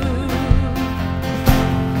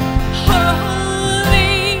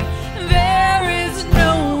 Holy, there is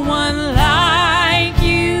no one like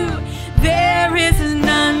you. There is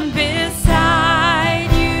none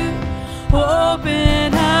beside you.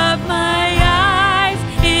 Open up my eyes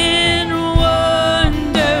in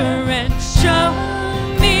wonder and show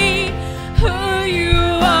me who you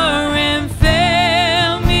are and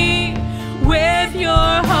fill me with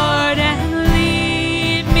your heart and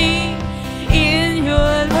lead me in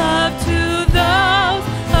your love to those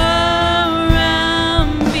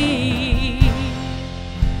around me.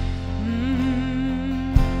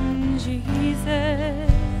 Jesus.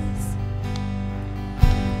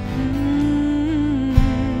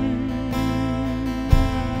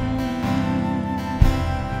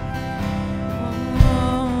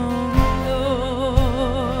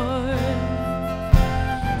 Lord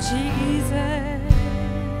Jesus,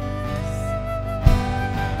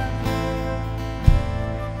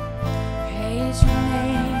 praise your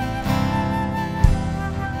name.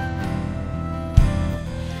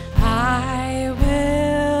 I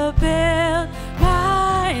will build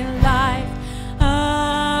my life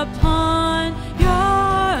upon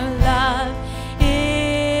your love.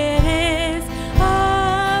 It is a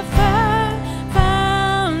firm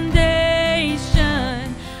foundation.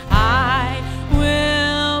 I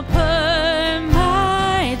will put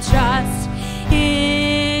my trust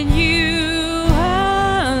in you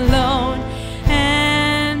alone,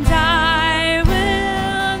 and I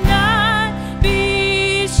will not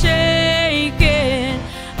be shaken.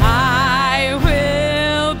 I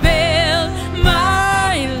will build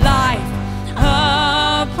my life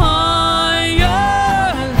upon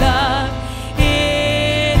your love.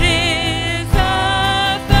 It is a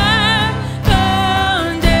firm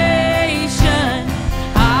foundation.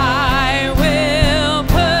 I will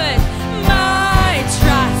put my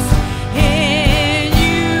trust in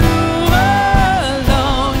you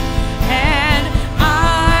alone, and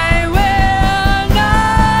I will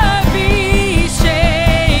not be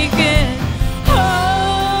shaken.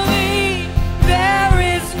 Holy, there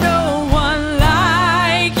is no one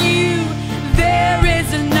like you. There is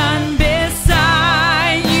none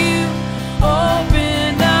beside you.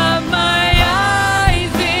 Open up my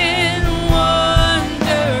eyes in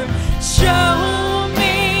wonder. Show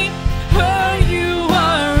me who you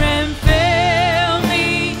are and fill me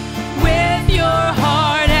with your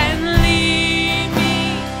heart and lead me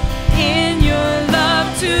in your love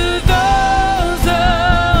to those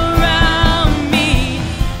around me.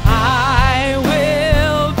 I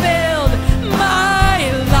will build my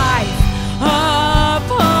life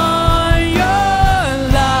upon your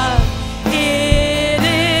love. It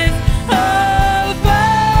is a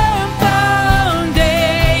firm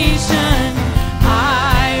foundation.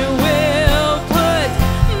 I will put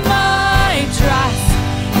my trust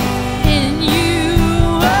in you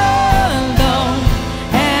alone,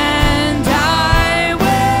 and I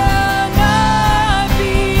will not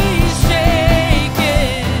be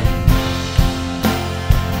shaken.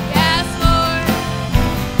 Yes, Lord.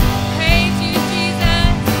 Praise you,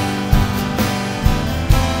 Jesus.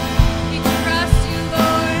 We trust you,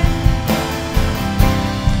 Lord.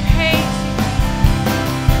 Praise you.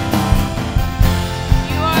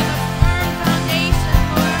 You are the firm foundation,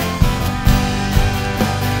 Lord.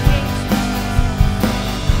 Praise you, Jesus.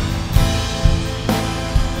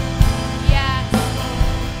 Yes,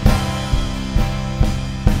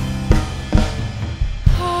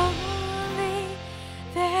 Holy,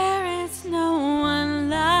 there is no one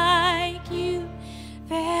like you.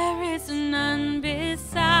 There is none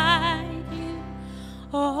beside you.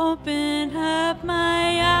 Open up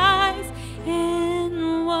my eyes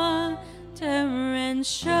in wonder and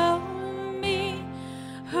show me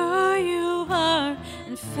who you are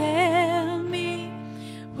and fill me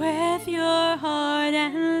with your Lord,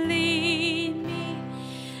 and lead me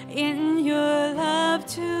in your love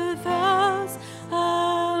to those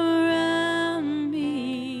around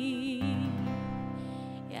me.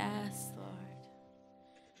 Yes, Lord.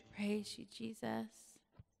 Praise you, Jesus.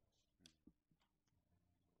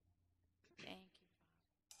 Thank you.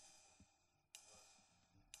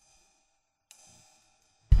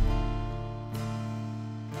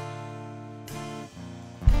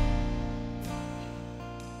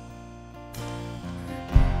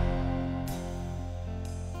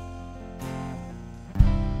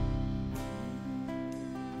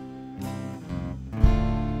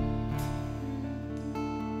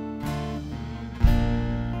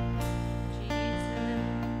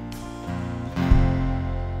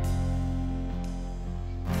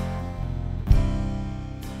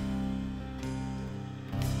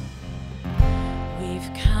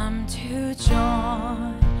 We've come to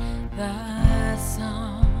join the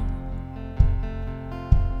song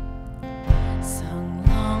sung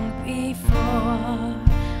long before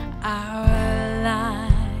our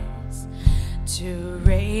lives, to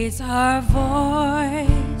raise our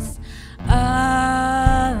voice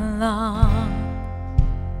along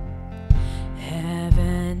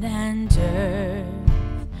heaven and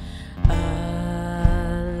earth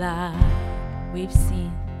alive. We've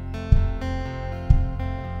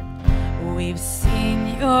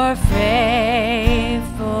seen your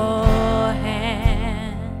faithful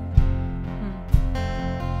hand,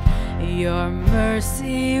 your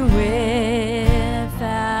mercy without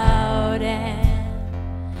end,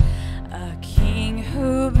 a king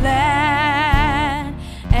who bled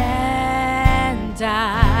and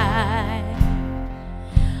died,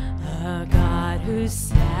 a God who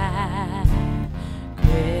sacrificed.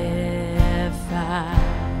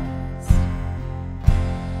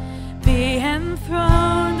 Be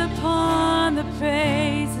enthroned upon the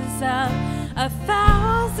praises of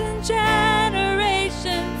 1,000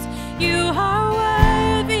 generations. You are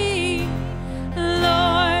worthy,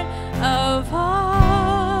 Lord of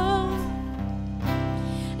all.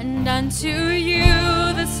 And unto you,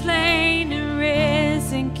 the slain and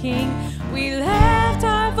risen King, we lift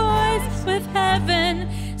our voice with heaven,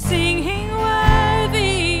 singing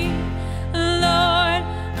worthy, Lord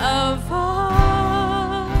of all.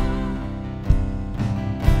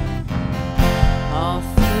 All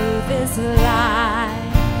through this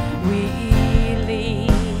life we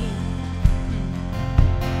lead,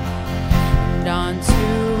 and on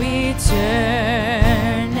to eternity,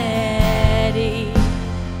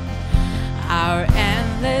 our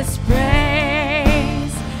endless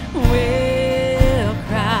praise will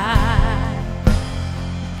cry,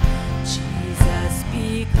 Jesus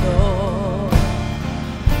be glorified.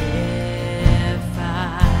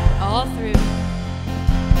 All through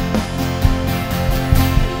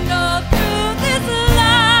this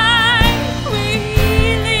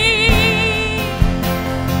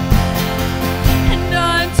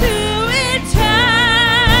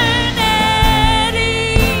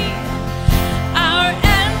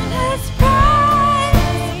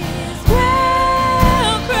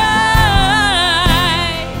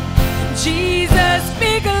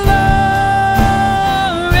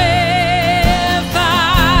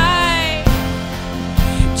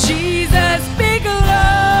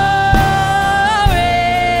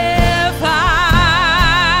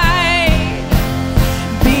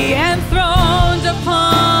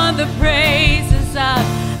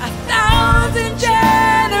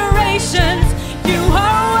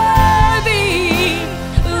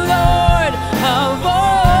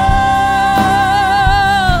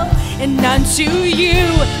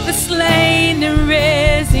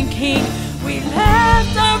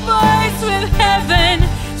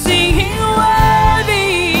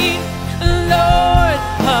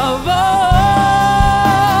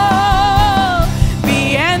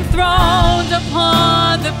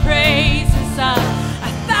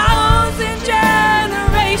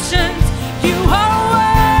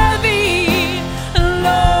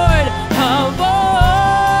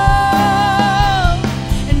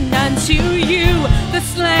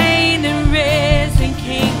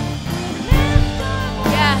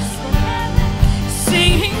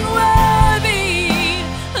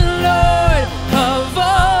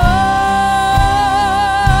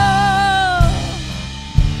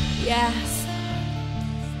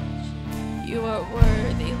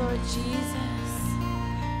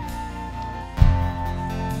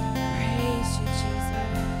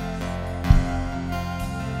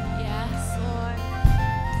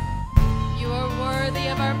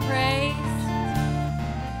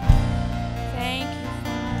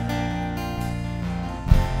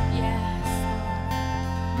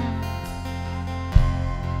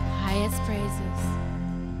Highest praises.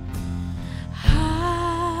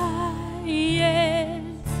 Highest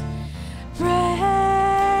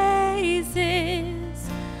praises,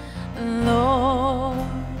 Lord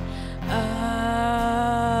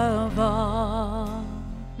of all.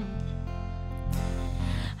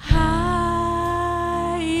 Highest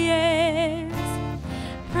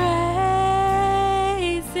praises,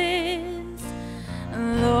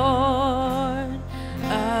 Lord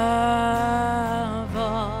of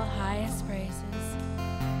all. Highest praises.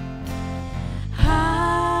 Highest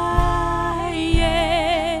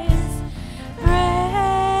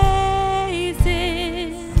praises,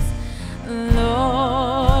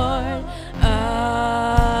 Lord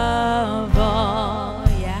of all.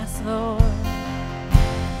 Yes, Lord.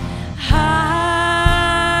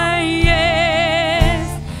 Highest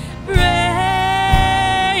praises,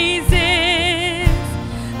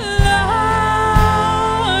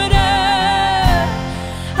 Lord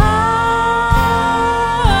of all.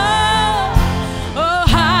 Oh,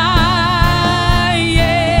 highest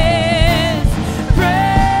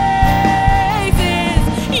praises,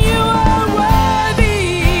 you are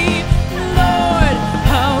worthy, Lord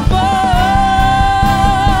of all.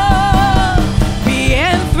 Be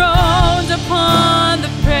enthroned upon the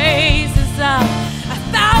praises of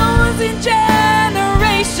 1,000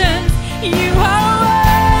 generations. You are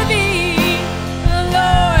worthy,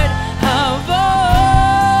 Lord of all.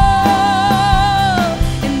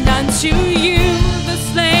 And unto you, the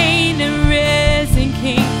slain and risen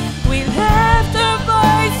King, we lift our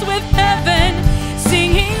voice with heaven,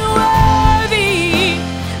 singing worthy,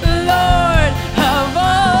 Lord of all.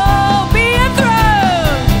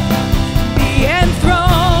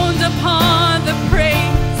 Be enthroned upon the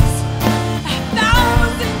praises,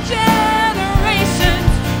 1,000 generations.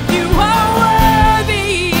 You are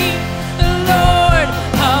worthy, Lord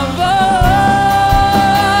of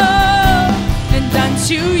all. And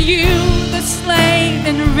unto you, the slain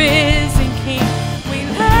and risen King, we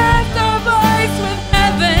lift our voice with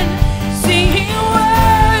heaven, singing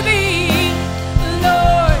worthy,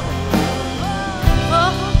 Lord.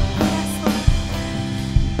 Oh, yes,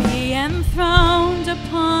 Lord. Be enthroned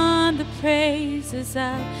upon the praises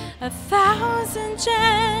of 1,000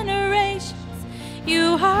 generations.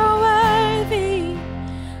 You are worthy,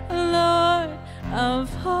 Lord of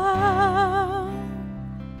all.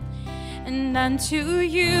 And unto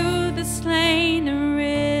you, the slain and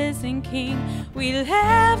risen King, we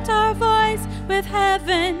lift our voice with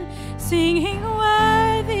heaven, singing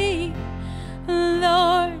worthy,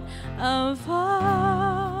 Lord of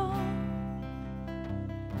all.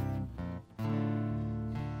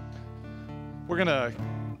 We're going to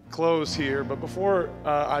close here, but before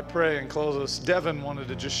I pray and close us, Devin wanted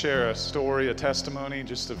to just share a story, a testimony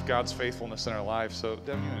just of God's faithfulness in our life. So,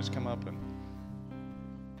 Devin, you want to just come up and...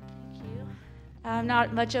 Thank you. I'm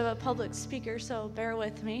not much of a public speaker, so bear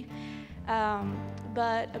with me.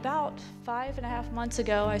 But about 5.5 months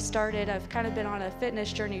ago, I've kind of been on a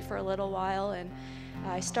fitness journey for a little while, and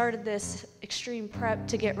I started this extreme prep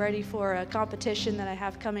to get ready for a competition that I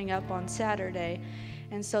have coming up on Saturday.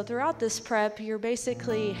 And so throughout this prep, you're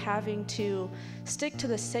basically having to stick to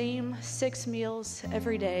the same 6 meals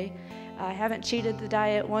every day. I haven't cheated the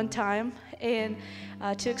diet one time. And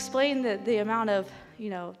to explain the amount of,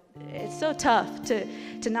 it's so tough to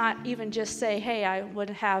not even just say, hey, I want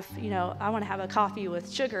to have a coffee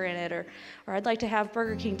with sugar in it, or I'd like to have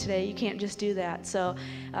Burger King today. You can't just do that. So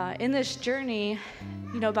in this journey,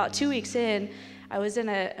 about 2 weeks in, I was in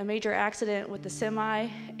a major accident with the semi,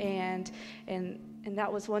 and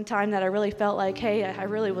that was one time that I really felt like, hey, I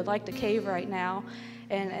really would like to cave right now.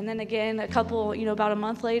 And then again, about a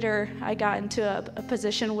month later, I got into a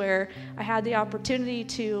position where I had the opportunity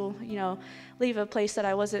to, leave a place that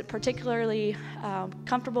I wasn't particularly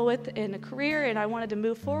comfortable with in a career, and I wanted to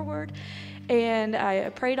move forward. And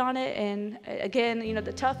I prayed on it, and again,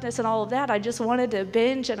 the toughness and all of that, I just wanted to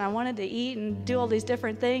binge, and I wanted to eat and do all these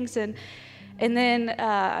different things. And then,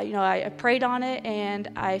 I prayed on it, and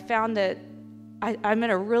I found that I'm in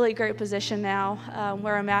a really great position now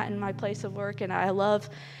where I'm at in my place of work, and I love,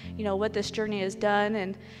 what this journey has done.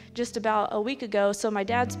 And just about a week ago, so my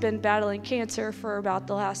dad's been battling cancer for about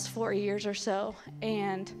the last 4 years or so,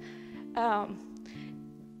 and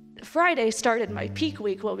Friday started my peak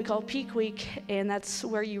week, what we call peak week, and that's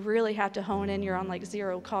where you really have to hone in. You're on like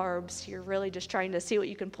 0 carbs. You're really just trying to see what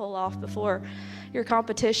you can pull off before your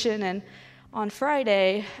competition. And on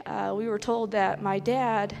Friday, we were told that my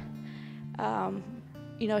dad,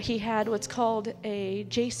 he had what's called a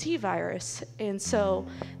JC virus. And so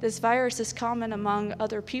this virus is common among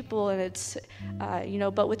other people, and it's,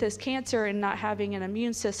 but with his cancer and not having an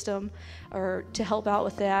immune system or to help out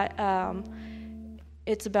with that,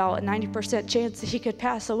 it's about a 90% chance that he could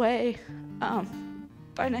pass away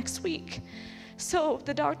by next week. So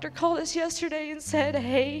the doctor called us yesterday and said,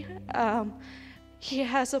 hey, he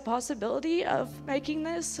has a possibility of making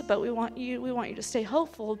this, but we want you to stay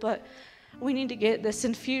hopeful, but we need to get this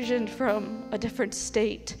infusion from a different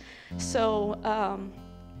state. So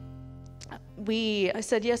I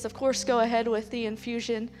said, yes, of course, go ahead with the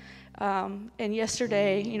infusion. And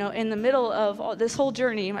yesterday, in the middle of this whole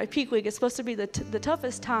journey, my peak week is supposed to be the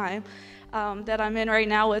toughest time that I'm in right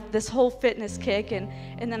now with this whole fitness kick. And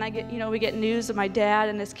then we get news of my dad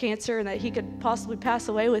and his cancer and that he could possibly pass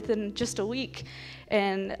away within just a week.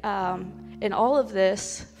 And in all of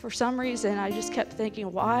this, for some reason, I just kept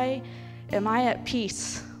thinking, why am I at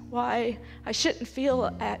peace? Why I shouldn't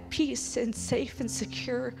feel at peace and safe and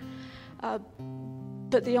secure.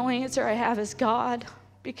 But the only answer I have is God,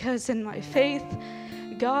 because in my faith,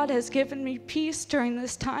 God has given me peace during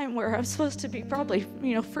this time where I'm supposed to be probably,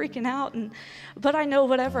 freaking out. But I know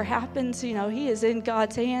whatever happens, He is in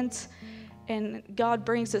God's hands, and God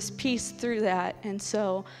brings us peace through that. And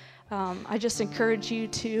so I just encourage you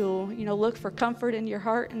to, look for comfort in your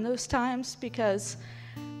heart in those times, because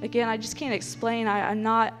again, I just can't explain. I'm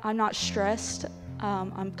not stressed.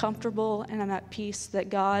 I'm comfortable and I'm at peace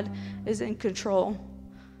that God is in control.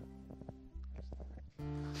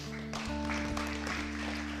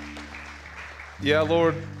 Yeah,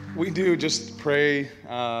 Lord, we do just pray,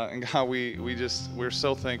 and God, we're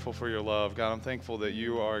so thankful for your love. God, I'm thankful that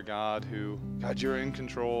you are a God God, you're in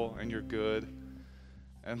control and you're good.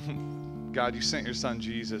 And God, you sent your son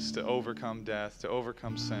Jesus to overcome death, to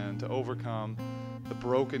overcome sin, to overcome the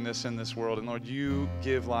brokenness in this world. And Lord, you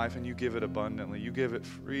give life and you give it abundantly. You give it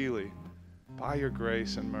freely by your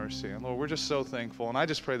grace and mercy. And Lord, we're just so thankful. And I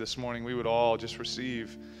just pray this morning we would all just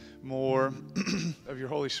receive more of your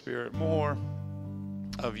Holy Spirit, more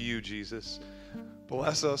of you, Jesus.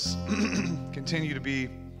 Bless us. Continue to be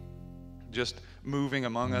just moving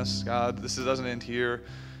among us. God, this doesn't end here.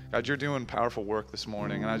 God, you're doing powerful work this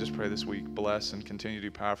morning, and I just pray this week, bless and continue to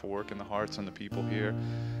do powerful work in the hearts and the people here.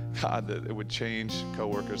 God, that it would change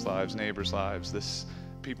coworkers' lives, neighbors' lives,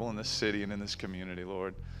 people in this city and in this community,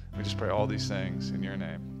 Lord. We just pray all these things in your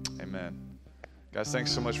name. Amen. Guys,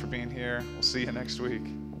 thanks so much for being here. We'll see you next week.